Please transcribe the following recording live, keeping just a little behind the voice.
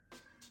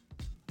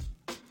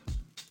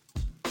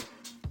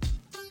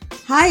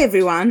Hi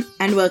everyone,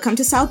 and welcome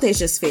to South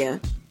Asia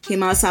Sphere,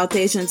 Himal South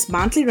Asian's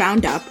monthly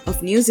roundup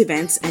of news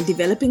events and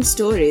developing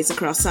stories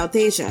across South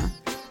Asia.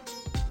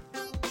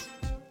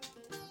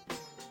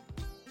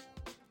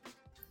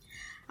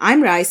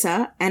 I'm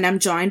Raisa, and I'm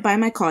joined by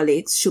my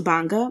colleagues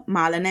Shubhanga,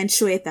 Malan, and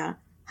Shweta.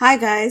 Hi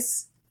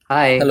guys.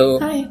 Hi. Hello.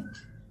 Hi.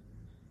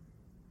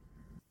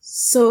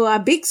 So our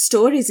big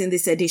stories in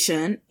this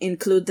edition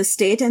include the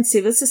state and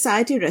civil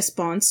society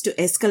response to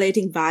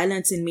escalating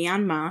violence in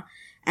Myanmar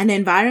and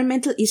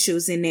environmental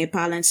issues in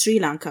Nepal and Sri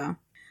Lanka.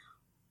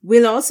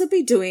 We'll also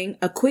be doing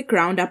a quick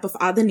roundup of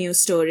other news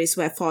stories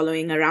we're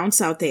following around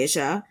South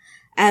Asia,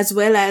 as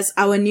well as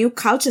our new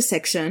culture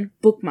section,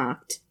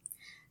 Bookmarked.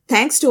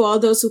 Thanks to all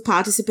those who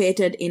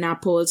participated in our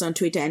polls on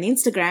Twitter and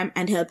Instagram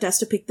and helped us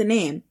to pick the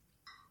name.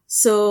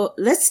 So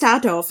let's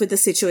start off with the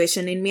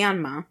situation in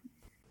Myanmar.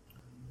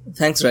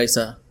 Thanks,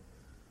 Raisa.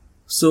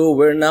 So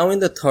we're now in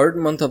the third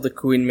month of the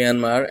coup in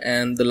Myanmar,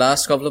 and the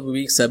last couple of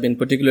weeks have been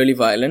particularly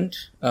violent.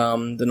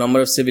 The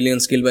number of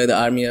civilians killed by the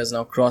army has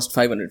now crossed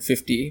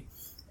 550.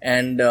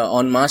 And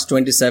on March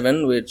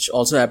 27, which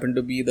also happened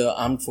to be the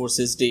Armed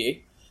Forces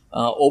Day,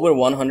 over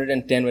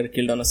 110 were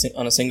killed on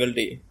a single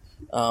day.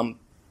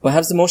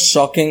 Perhaps the most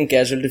shocking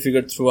casualty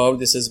figure throughout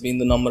this has been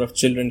the number of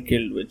children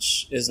killed,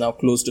 which is now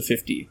close to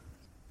 50.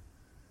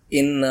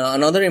 In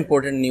another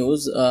important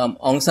news,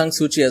 Aung San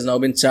Suu Kyi has now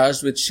been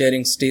charged with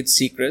sharing state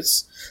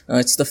secrets.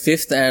 It's the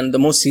fifth and the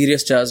most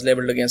serious charge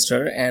leveled against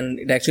her, and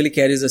it actually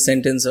carries a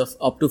sentence of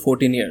up to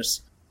 14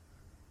 years.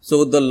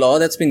 So the law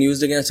that's been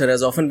used against her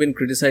has often been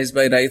criticized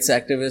by rights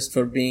activists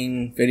for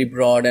being very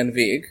broad and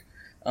vague.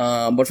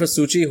 But for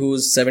Suu Kyi,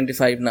 who's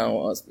 75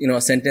 now,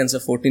 a sentence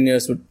of 14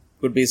 years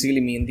would basically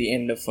mean the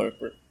end of her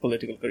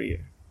political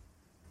career.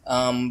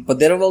 But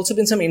there have also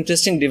been some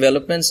interesting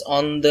developments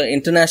on the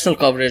international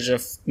coverage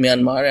of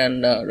Myanmar,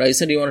 and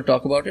Raisa, do you want to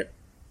talk about it?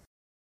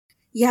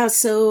 Yeah,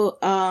 so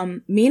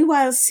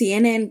meanwhile,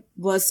 CNN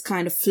was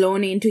kind of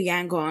flown into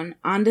Yangon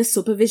under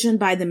supervision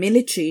by the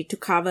military to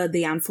cover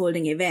the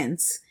unfolding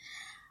events.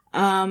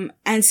 And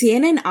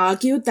CNN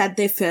argued that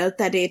they felt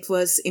that it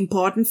was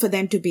important for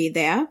them to be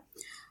there,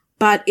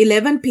 but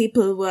 11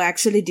 people were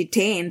actually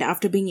detained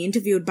after being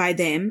interviewed by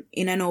them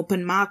in an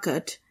open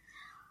market.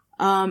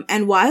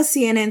 And while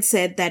CNN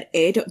said that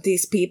 8 of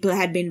these people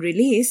had been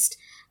released,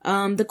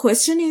 the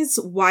question is,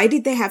 why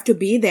did they have to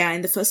be there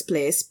in the first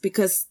place?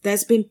 Because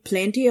there's been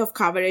plenty of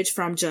coverage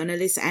from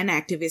journalists and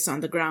activists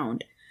on the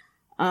ground.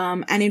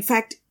 And in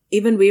fact,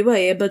 even we were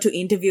able to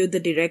interview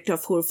the director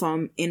of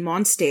HURFOM in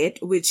Mon State,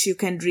 which you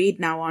can read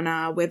now on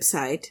our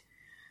website.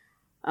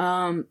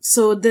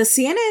 So the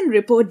CNN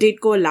report did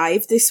go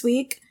live this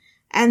week,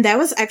 and there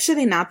was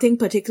actually nothing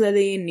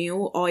particularly new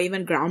or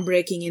even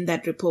groundbreaking in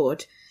that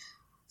report.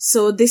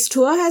 So this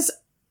tour has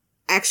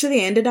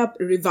actually ended up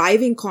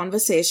reviving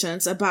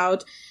conversations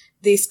about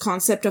this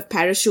concept of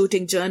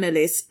parachuting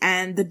journalists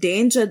and the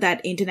danger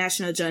that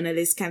international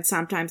journalists can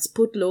sometimes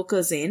put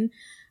locals in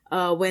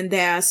when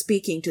they are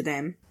speaking to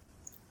them.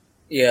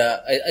 Yeah,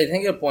 I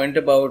think your point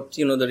about,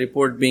 the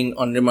report being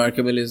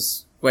unremarkable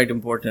is quite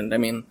important. I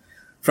mean,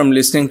 from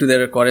listening to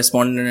their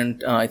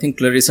correspondent, I think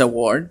Clarissa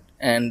Ward,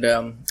 and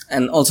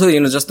also,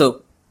 just the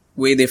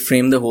way they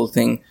frame the whole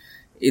thing,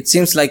 it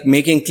seems like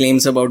making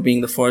claims about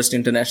being the first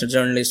international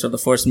journalist or the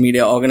first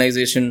media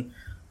organization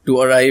to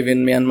arrive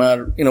in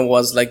Myanmar,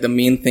 was like the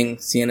main thing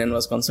CNN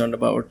was concerned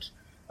about,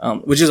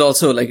 which is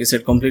also, like you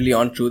said, completely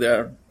untrue.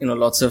 There are,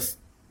 lots of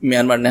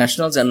Myanmar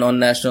nationals and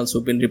non-nationals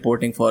who've been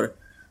reporting for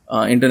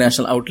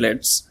international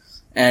outlets.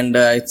 And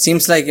it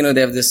seems like, they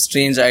have this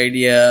strange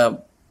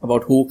idea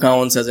about who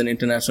counts as an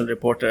international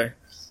reporter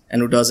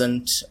and who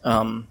doesn't.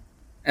 And,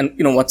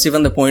 what's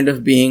even the point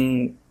of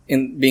being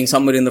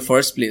somewhere in the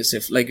first place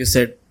if, like you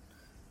said,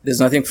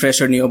 there's nothing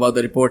fresh or new about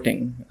the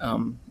reporting,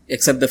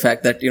 except the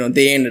fact that,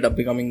 they ended up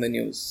becoming the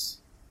news.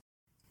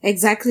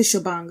 Exactly,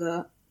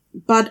 Shubhanga.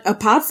 But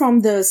apart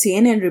from the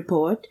CNN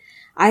report,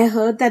 I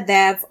heard that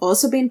there have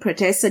also been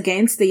protests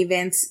against the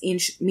events in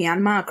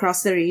Myanmar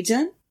across the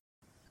region.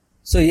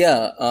 So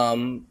yeah,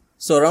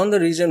 so around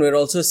the region we're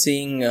also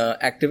seeing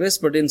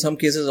activists, but in some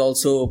cases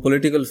also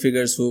political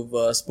figures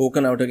who've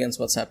spoken out against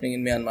what's happening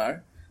in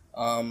Myanmar.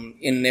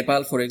 In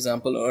Nepal, for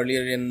example,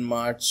 earlier in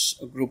March,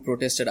 a group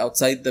protested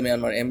outside the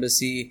Myanmar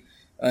embassy.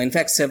 In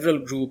fact, several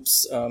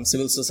groups,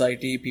 civil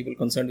society, people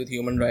concerned with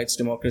human rights,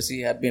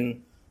 democracy, have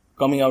been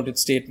coming out with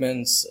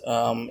statements,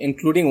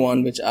 including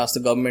one which asked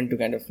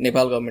the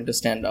Nepal government to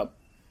stand up.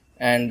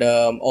 And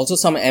also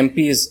some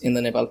MPs in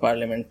the Nepal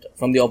parliament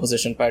from the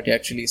opposition party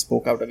actually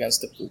spoke out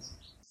against the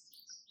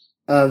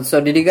coup.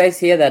 So did you guys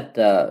hear that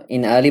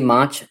in early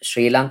March,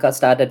 Sri Lanka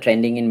started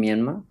trending in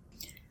Myanmar?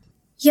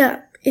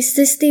 Yeah. Is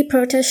this the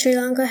Protest Sri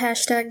Lanka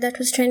hashtag that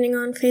was trending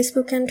on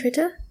Facebook and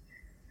Twitter?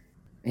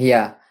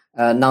 Yeah.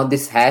 Now,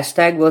 this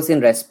hashtag was in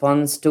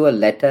response to a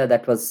letter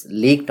that was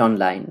leaked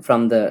online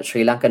from the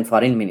Sri Lankan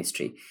Foreign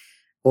Ministry,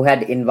 who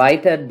had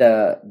invited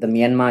the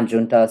Myanmar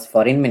junta's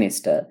foreign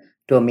minister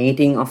to a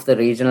meeting of the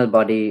regional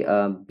body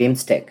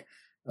BIMSTEC,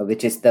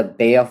 which is the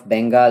Bay of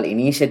Bengal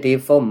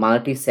Initiative for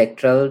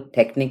Multi-Sectoral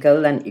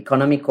Technical and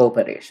Economic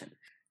Cooperation.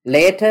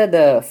 Later,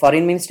 the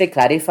foreign ministry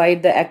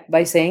clarified the act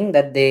by saying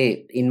that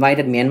they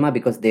invited Myanmar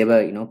because they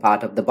were,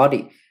 part of the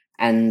body,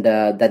 and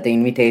that the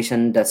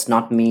invitation does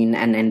not mean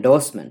an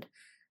endorsement.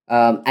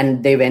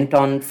 And they went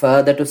on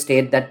further to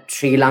state that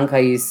Sri Lanka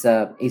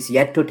is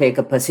yet to take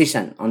a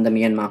position on the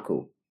Myanmar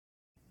coup.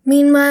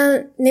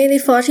 Meanwhile, nearly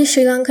 40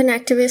 Sri Lankan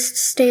activists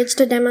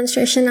staged a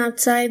demonstration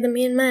outside the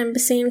Myanmar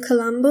embassy in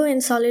Colombo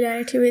in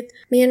solidarity with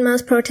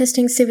Myanmar's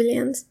protesting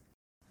civilians.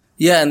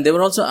 Yeah, and they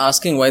were also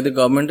asking why the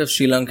government of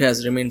Sri Lanka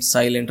has remained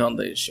silent on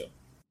the issue.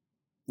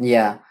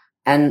 Yeah,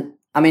 and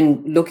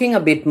looking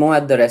a bit more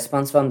at the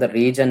response from the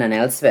region and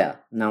elsewhere,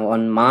 now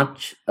on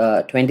March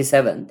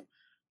 27th,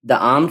 the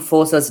Armed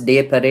Forces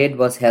Day Parade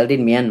was held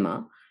in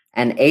Myanmar,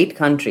 and 8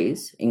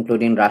 countries,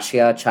 including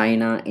Russia,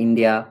 China,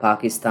 India,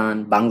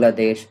 Pakistan,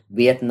 Bangladesh,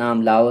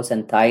 Vietnam, Laos,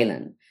 and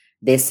Thailand,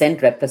 they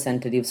sent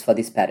representatives for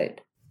this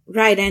parade.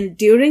 Right, and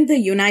during the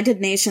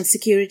United Nations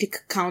Security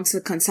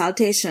Council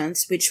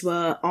consultations, which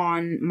were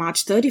on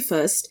March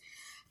 31st,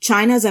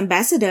 China's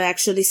ambassador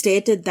actually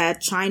stated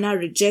that China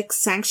rejects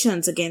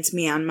sanctions against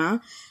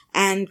Myanmar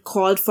and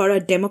called for a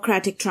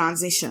democratic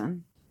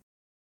transition.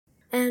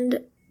 And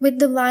with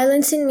the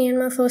violence in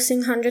Myanmar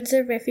forcing hundreds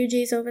of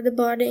refugees over the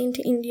border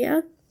into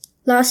India,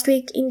 last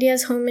week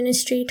India's Home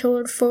Ministry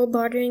told 4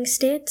 bordering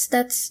states,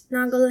 that's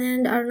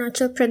Nagaland,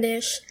 Arunachal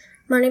Pradesh,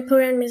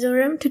 Manipur and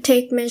Mizoram, to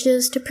take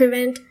measures to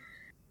prevent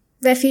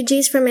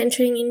refugees from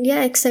entering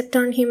India except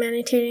on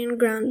humanitarian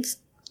grounds.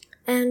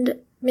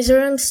 And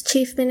Mizoram's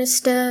Chief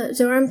Minister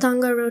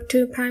Zoramthanga wrote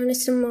to Prime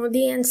Minister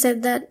Modi and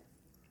said that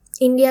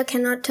India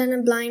cannot turn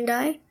a blind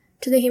eye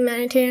to the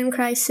humanitarian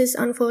crisis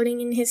unfolding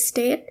in his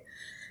state,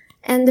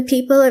 and the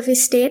people of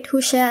his state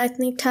who share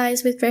ethnic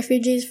ties with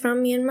refugees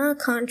from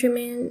Myanmar can't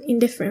remain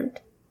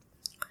indifferent.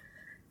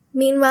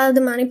 Meanwhile,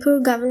 the Manipur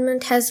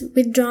government has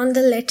withdrawn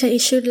the letter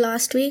issued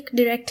last week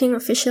directing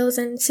officials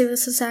and civil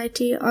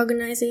society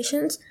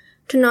organizations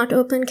to not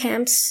open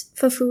camps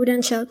for food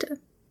and shelter.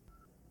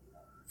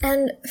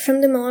 And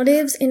from the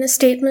Maldives, in a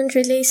statement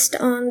released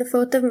on the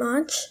 4th of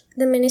March,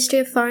 the Ministry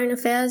of Foreign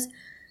Affairs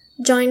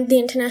joined the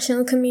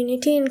international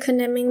community in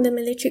condemning the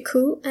military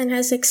coup and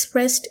has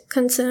expressed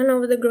concern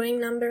over the growing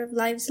number of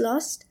lives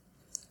lost,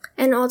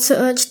 and also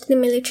urged the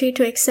military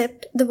to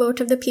accept the vote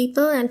of the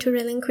people and to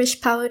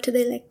relinquish power to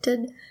the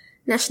elected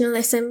National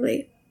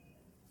Assembly.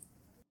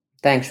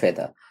 Thanks,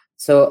 Shweta.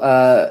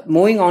 So,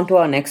 moving on to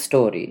our next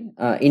story,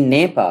 in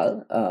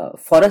Nepal,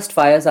 forest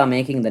fires are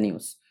making the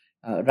news.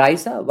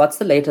 Raisa, what's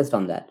the latest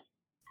on that?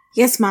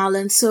 Yes,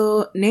 Marlon.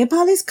 So,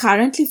 Nepal is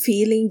currently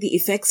feeling the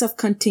effects of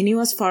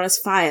continuous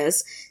forest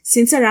fires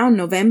since around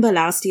November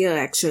last year,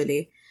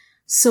 actually.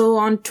 So,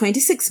 on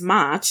 26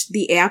 March,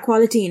 the Air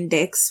Quality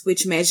Index,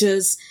 which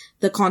measures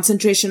the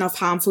concentration of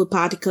harmful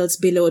particles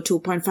below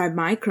 2.5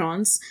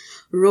 microns,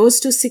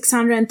 rose to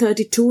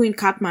 632 in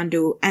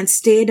Kathmandu and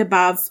stayed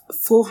above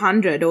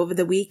 400 over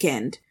the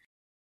weekend.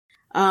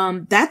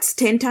 That's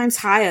 10 times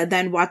higher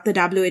than what the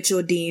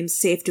WHO deems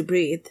safe to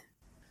breathe.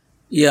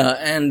 Yeah,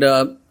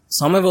 and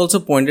some have also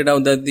pointed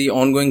out that the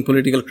ongoing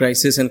political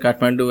crisis in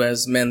Kathmandu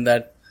has meant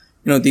that,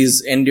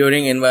 these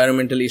enduring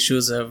environmental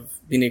issues have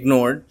been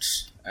ignored,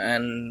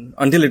 and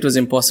until it was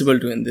impossible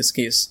to in this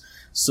case.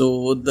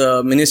 So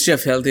the Ministry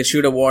of Health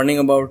issued a warning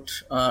about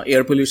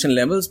air pollution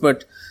levels,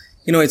 but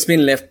it's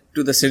been left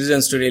to the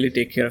citizens to really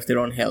take care of their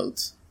own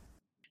health.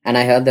 And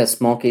I heard the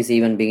smoke is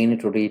even beginning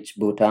to reach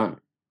Bhutan.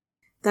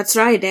 That's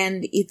right,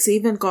 and it's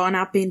even gone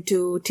up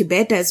into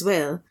Tibet as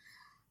well.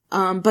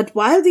 But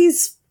while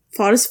these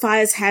forest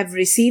fires have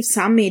received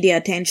some media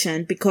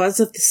attention because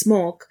of the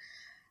smoke,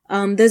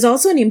 there's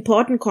also an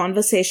important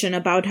conversation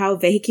about how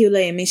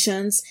vehicular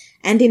emissions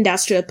and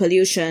industrial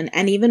pollution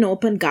and even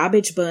open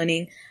garbage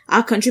burning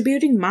are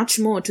contributing much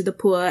more to the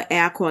poor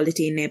air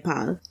quality in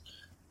Nepal.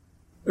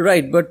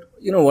 Right, but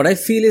what I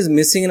feel is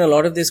missing in a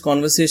lot of this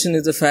conversation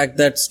is the fact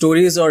that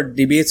stories or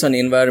debates on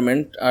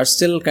environment are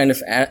still kind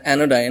of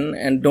anodyne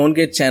and don't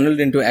get channeled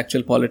into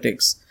actual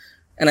politics.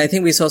 And I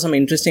think we saw some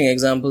interesting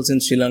examples in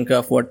Sri Lanka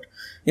of what,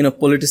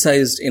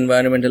 politicized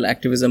environmental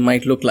activism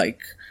might look like.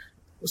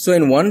 So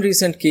in one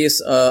recent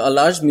case, a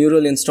large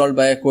mural installed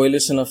by a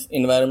coalition of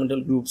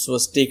environmental groups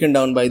was taken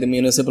down by the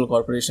municipal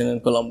corporation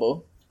in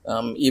Colombo,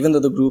 even though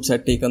the groups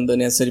had taken the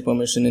necessary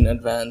permission in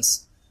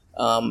advance.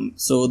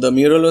 So the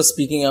mural was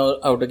speaking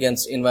out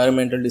against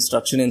environmental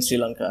destruction in Sri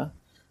Lanka.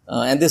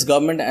 And this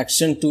government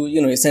action to,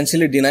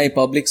 essentially deny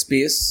public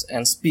space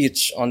and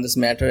speech on this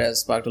matter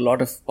has sparked a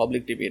lot of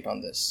public debate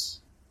on this.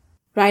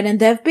 Right, and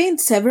there have been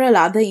several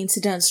other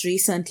incidents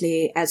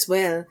recently as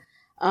well.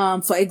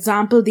 For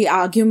example, the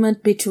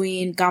argument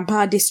between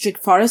Gampaha District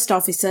Forest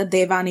Officer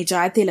Devani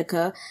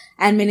Jayatilaka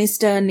and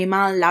Minister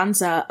Nimal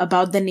Lanza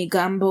about the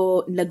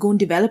Nigambo Lagoon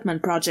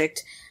Development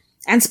Project,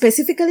 and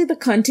specifically the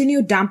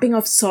continued dumping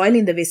of soil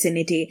in the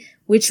vicinity,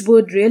 which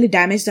would really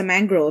damage the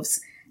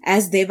mangroves.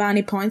 As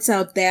Devani points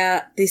out,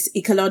 they're this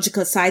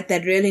ecological site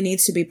that really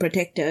needs to be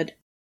protected.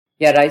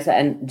 Yeah, Raisa,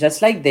 and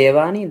just like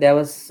Devani, there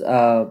was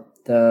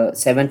the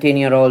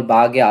 17-year-old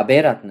Bhagya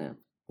Aberatna,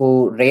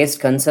 who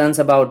raised concerns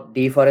about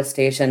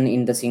deforestation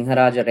in the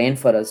Sinharaja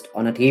rainforest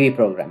on a TV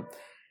program.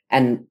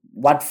 And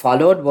what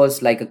followed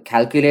was like a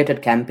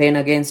calculated campaign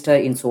against her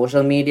in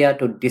social media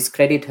to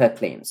discredit her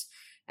claims.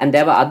 And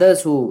there were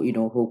others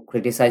who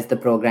criticized the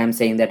program,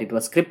 saying that it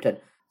was scripted.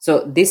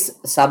 So this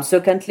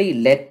subsequently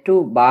led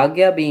to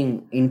Bhagya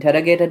being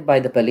interrogated by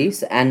the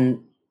police and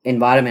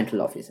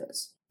environmental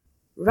officers.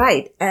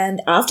 Right, and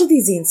after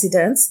these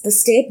incidents, the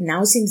state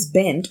now seems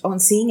bent on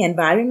seeing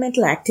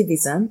environmental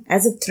activism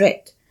as a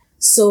threat.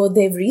 So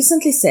they've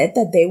recently said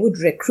that they would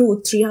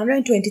recruit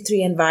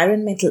 323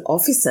 environmental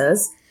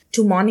officers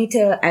to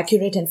monitor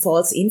accurate and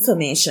false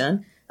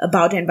information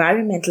about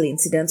environmental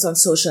incidents on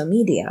social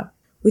media,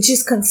 which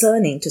is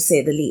concerning to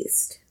say the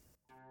least.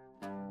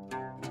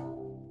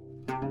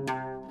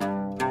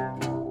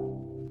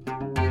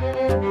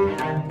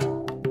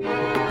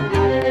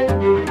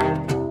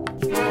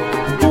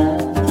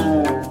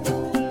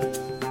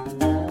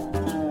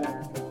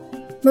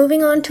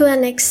 Moving on to our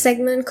next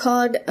segment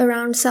called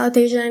Around South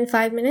Asia in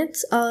 5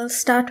 minutes, I'll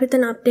start with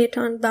an update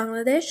on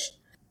Bangladesh.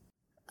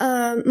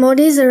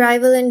 Modi's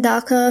arrival in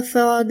Dhaka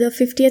for the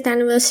 50th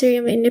anniversary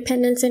of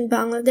independence in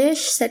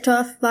Bangladesh set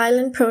off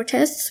violent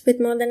protests with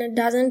more than a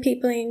dozen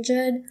people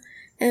injured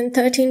and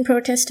 13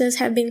 protesters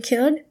have been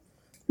killed.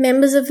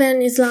 Members of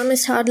an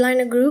Islamist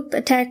hardliner group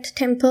attacked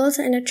temples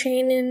and a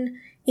train in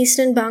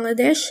eastern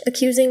Bangladesh,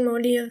 accusing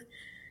Modi of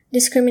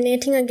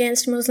discriminating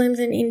against Muslims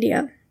in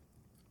India.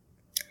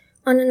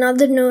 On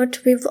another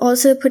note, we've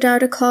also put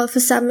out a call for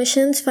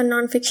submissions for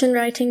non-fiction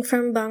writing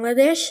from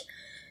Bangladesh,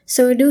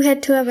 so do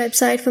head to our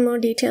website for more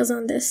details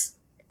on this.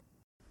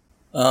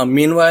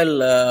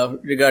 Meanwhile,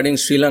 regarding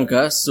Sri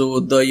Lanka, so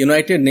the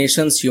United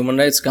Nations Human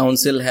Rights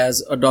Council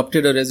has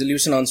adopted a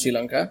resolution on Sri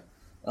Lanka,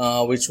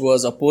 which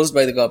was opposed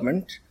by the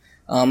government.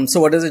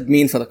 So what does it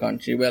mean for the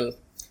country? Well,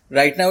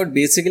 right now it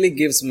basically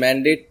gives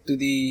mandate to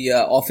the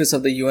Office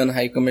of the UN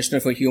High Commissioner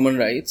for Human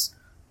Rights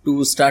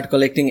to start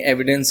collecting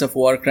evidence of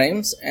war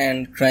crimes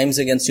and crimes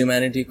against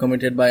humanity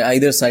committed by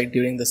either side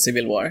during the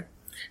civil war.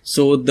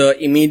 So the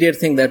immediate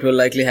thing that will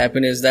likely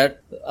happen is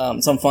that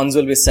some funds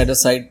will be set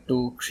aside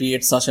to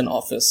create such an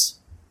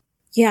office.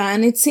 Yeah,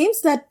 and it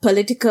seems that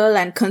political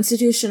and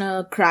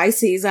constitutional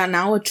crises are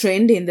now a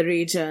trend in the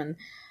region.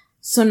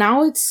 So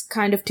now it's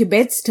kind of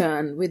Tibet's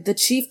turn, with the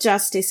Chief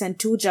Justice and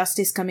 2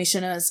 Justice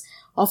Commissioners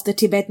of the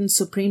Tibetan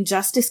Supreme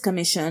Justice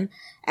Commission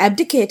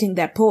abdicating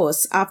their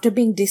posts after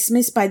being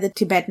dismissed by the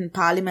Tibetan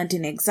Parliament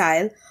in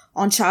exile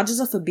on charges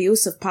of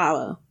abuse of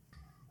power.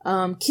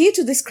 Key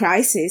to this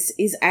crisis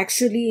is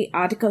actually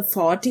Article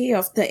 40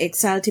 of the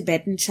Exiled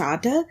Tibetan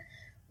Charter,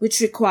 which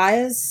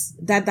requires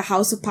that the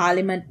House of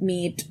Parliament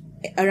meet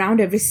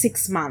around every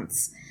 6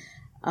 months.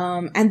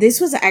 And this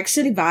was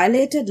actually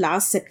violated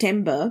last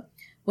September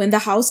when the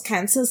House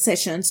cancelled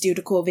sessions due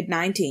to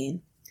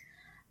COVID-19.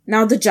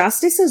 Now, the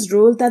justices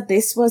ruled that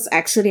this was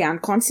actually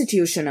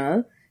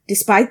unconstitutional,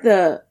 despite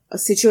the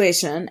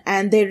situation,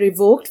 and they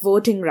revoked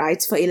voting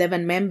rights for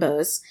 11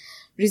 members,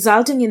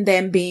 resulting in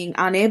them being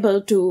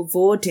unable to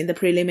vote in the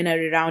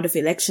preliminary round of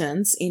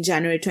elections in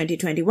January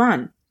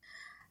 2021.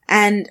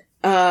 And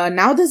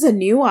now there's a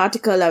new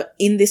article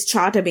in this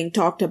charter being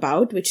talked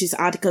about, which is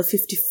Article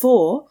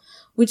 54,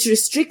 which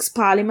restricts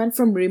Parliament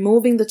from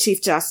removing the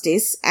Chief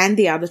Justice and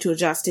the other 2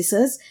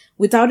 justices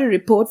without a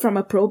report from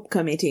a probe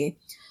committee.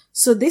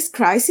 So this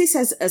crisis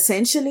has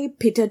essentially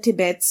pitted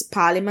Tibet's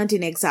parliament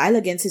in exile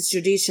against its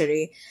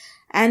judiciary.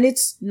 And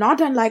it's not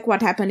unlike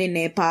what happened in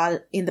Nepal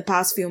in the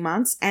past few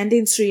months and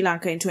in Sri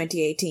Lanka in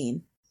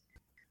 2018.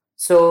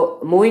 So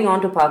moving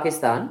on to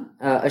Pakistan,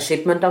 a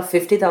shipment of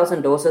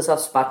 50,000 doses of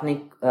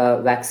Sputnik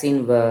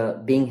vaccine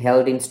were being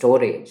held in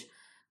storage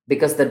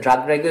because the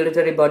drug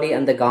regulatory body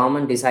and the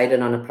government decided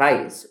on a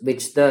price,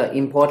 which the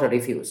importer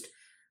refused.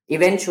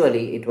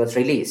 Eventually, it was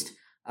released.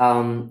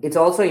 It's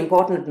also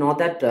important to note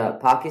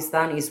that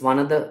Pakistan is one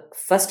of the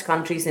first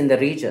countries in the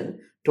region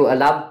to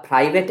allow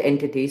private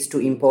entities to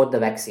import the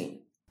vaccine.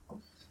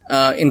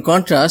 In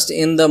contrast,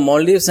 in the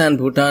Maldives and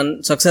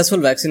Bhutan, successful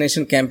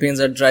vaccination campaigns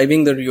are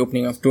driving the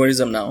reopening of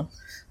tourism now.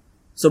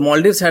 So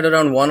Maldives had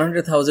around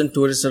 100,000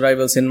 tourist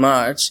arrivals in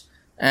March,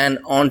 and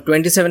on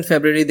 27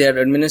 February, they had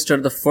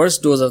administered the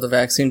first dose of the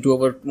vaccine to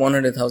over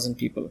 100,000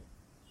 people.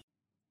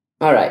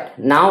 All right,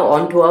 now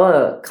on to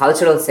our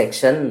cultural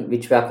section,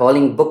 which we are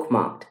calling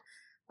Bookmarked.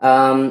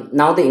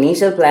 Now, the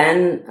initial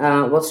plan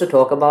was to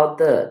talk about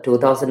the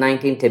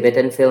 2019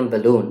 Tibetan film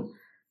Balloon,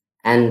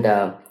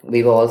 and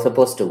we were all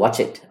supposed to watch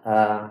it.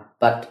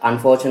 But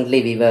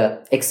unfortunately, we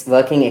were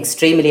working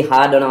extremely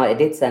hard on our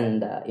edits,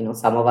 and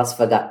some of us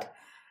forgot.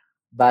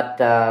 But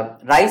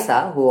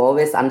Raisa, who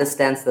always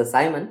understands the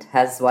assignment,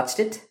 has watched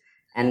it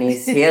and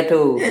is here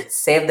to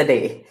save the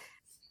day.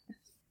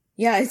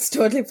 Yeah, it's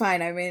totally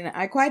fine. I mean,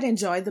 I quite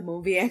enjoyed the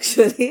movie,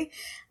 actually.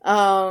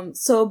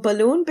 So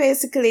Balloon,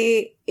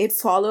 basically, it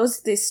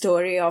follows the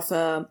story of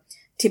a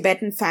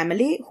Tibetan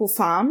family who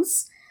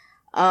farms.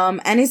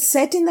 And it's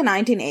set in the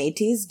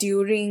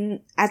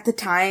 1980s at the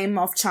time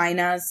of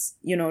China's,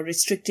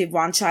 restrictive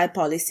one-child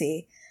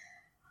policy.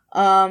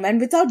 And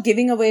without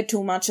giving away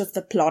too much of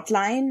the plot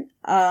line,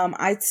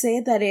 I'd say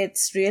that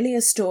it's really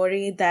a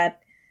story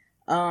that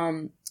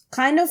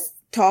kind of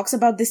talks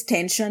about this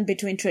tension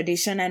between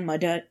tradition and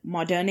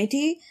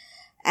modernity.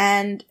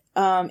 And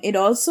it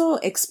also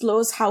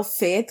explores how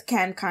faith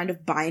can kind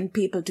of bind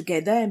people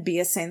together and be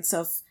a sense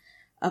of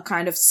a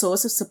kind of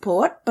source of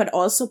support, but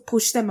also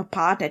push them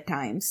apart at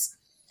times.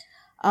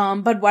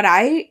 But what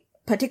I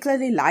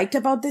particularly liked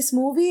about this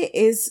movie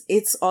is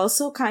it's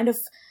also kind of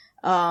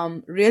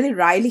really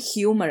wryly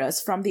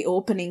humorous from the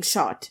opening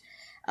shot.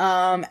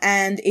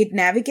 And it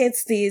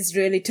navigates these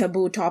really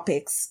taboo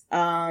topics,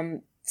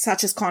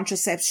 such as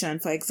contraception,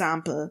 for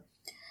example.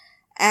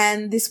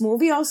 And this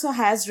movie also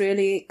has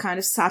really kind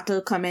of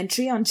subtle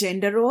commentary on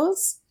gender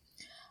roles.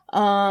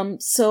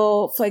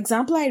 So, for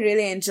example, I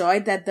really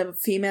enjoyed that the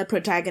female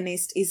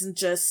protagonist isn't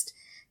just,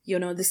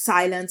 the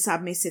silent,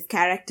 submissive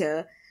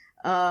character.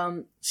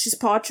 She's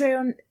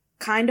portrayed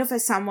kind of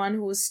as someone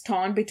who's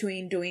torn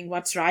between doing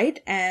what's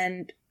right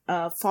and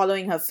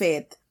following her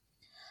faith.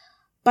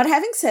 But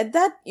having said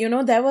that,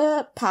 there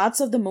were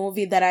parts of the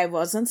movie that I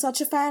wasn't such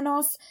a fan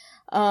of.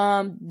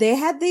 They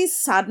had these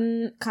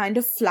sudden kind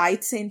of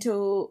flights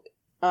into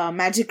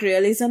magic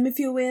realism, if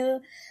you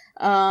will.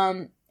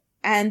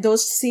 And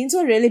those scenes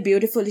were really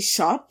beautifully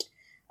shot.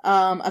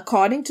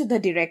 According to the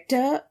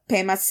director,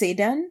 Pema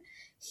Sidhan,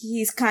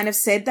 he's kind of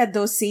said that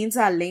those scenes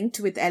are linked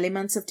with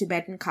elements of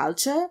Tibetan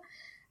culture.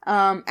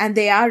 And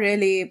they are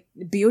really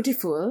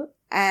beautiful.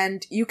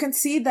 And you can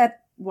see that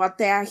what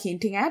they are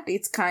hinting at,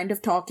 it's kind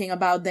of talking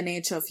about the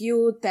nature of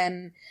youth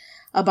and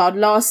about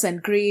loss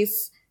and grief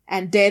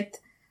and death.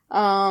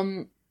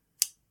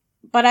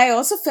 But I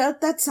also felt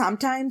that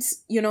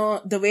sometimes,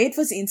 the way it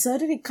was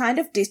inserted, it kind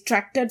of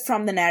distracted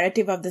from the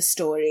narrative of the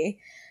story.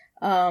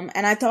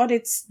 And I thought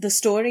the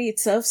story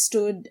itself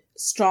stood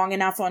strong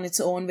enough on its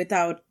own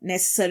without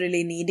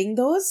necessarily needing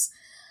those.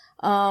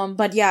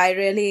 But yeah, I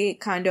really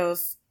kind of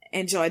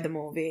enjoyed the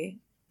movie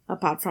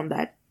apart from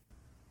that.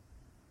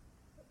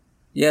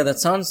 Yeah, that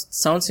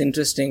sounds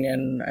interesting,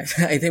 and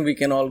I think we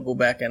can all go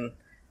back and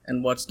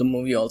watch the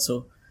movie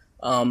also.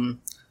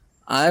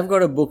 I've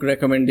got a book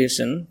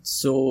recommendation.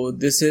 So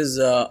this is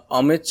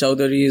Amit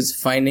Chaudhary's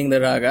Finding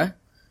the Raga,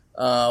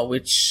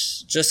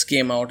 which just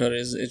came out or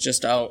is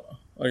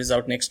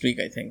out next week,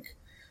 I think.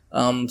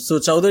 So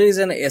Chaudhary is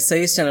an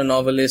essayist and a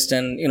novelist,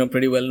 and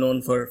pretty well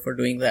known for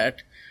doing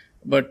that.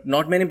 But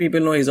not many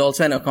people know he's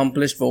also an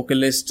accomplished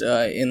vocalist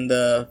in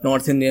the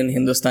North Indian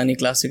Hindustani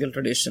classical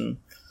tradition.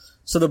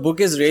 So the book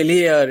is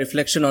really a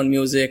reflection on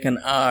music and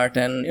art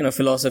and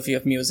philosophy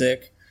of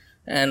music,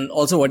 and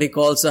also what he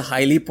calls a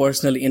highly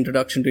personal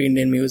introduction to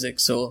Indian music.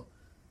 So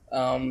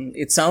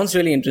it sounds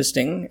really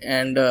interesting,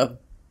 and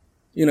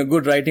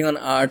good writing on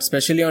art,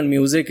 especially on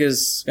music,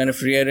 is kind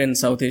of rare in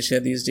South Asia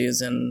these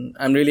days, and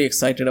I'm really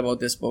excited about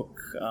this book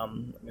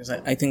because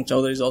I think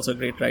Chaudhary is also a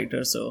great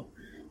writer, so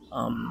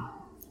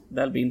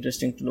that'll be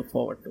interesting to look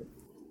forward to.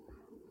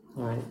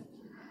 All right.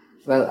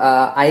 Well,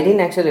 I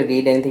didn't actually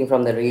read anything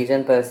from the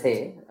region per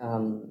se.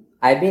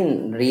 I've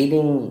been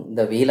reading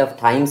the Wheel of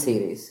Time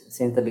series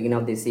since the beginning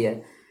of this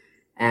year,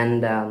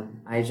 and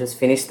I just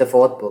finished the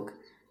 4th book,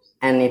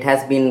 and it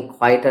has been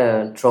quite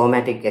a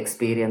traumatic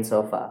experience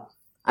so far.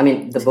 I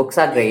mean, the books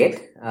are great,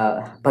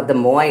 but the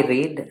more I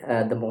read,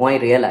 the more I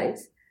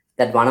realize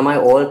that one of my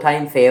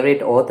all-time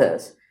favorite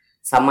authors,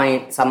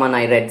 someone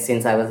I read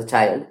since I was a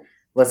child,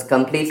 was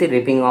completely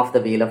ripping off the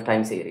Wheel of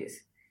Time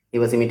series. He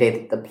was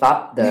imitating the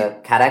plot, the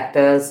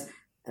characters,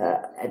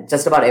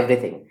 just about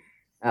everything.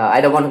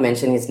 I don't want to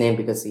mention his name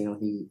because,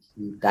 he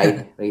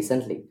died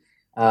recently.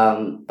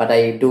 But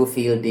I do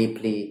feel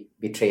deeply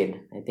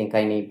betrayed. I think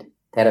I need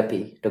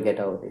therapy to get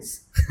over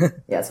this.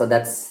 Yeah, so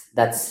that's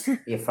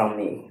it from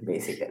me,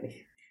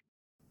 basically.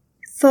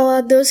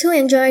 For those who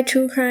enjoy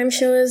true crime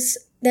shows,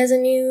 there's a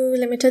new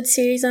limited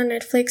series on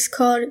Netflix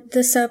called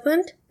The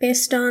Serpent,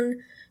 based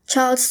on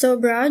Charles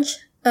Sobhraj,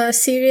 a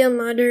serial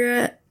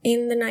murderer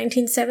in the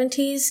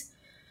 1970s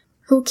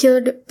who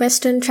killed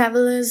Western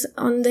travelers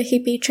on the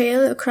hippie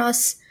trail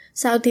across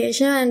South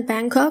Asia and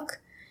Bangkok.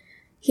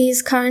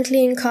 He's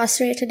currently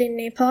incarcerated in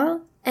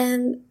Nepal,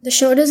 and the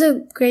show does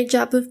a great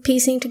job of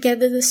piecing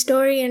together the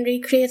story and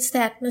recreates the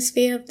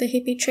atmosphere of the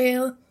hippie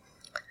trail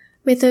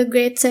with a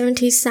great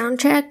 70s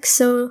soundtrack.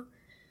 So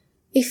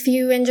if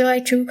you enjoy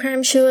true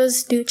crime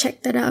shows, do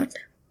check that out.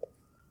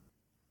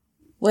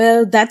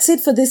 Well, that's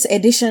it for this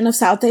edition of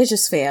South Asia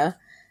Sphere.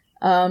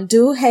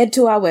 Do head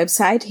to our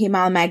website,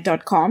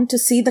 himalmag.com, to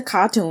see the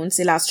cartoons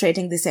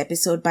illustrating this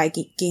episode by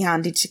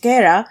Gihandi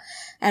Chikera.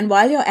 And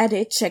while you're at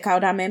it, check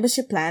out our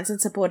membership plans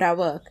and support our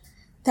work.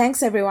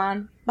 Thanks,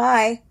 everyone.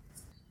 Bye.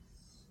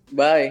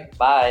 Bye.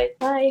 Bye.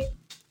 Bye.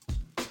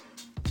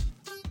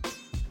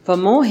 For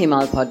more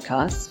Himal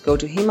podcasts, go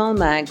to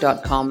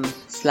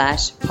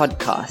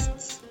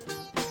himalmag.com/podcasts.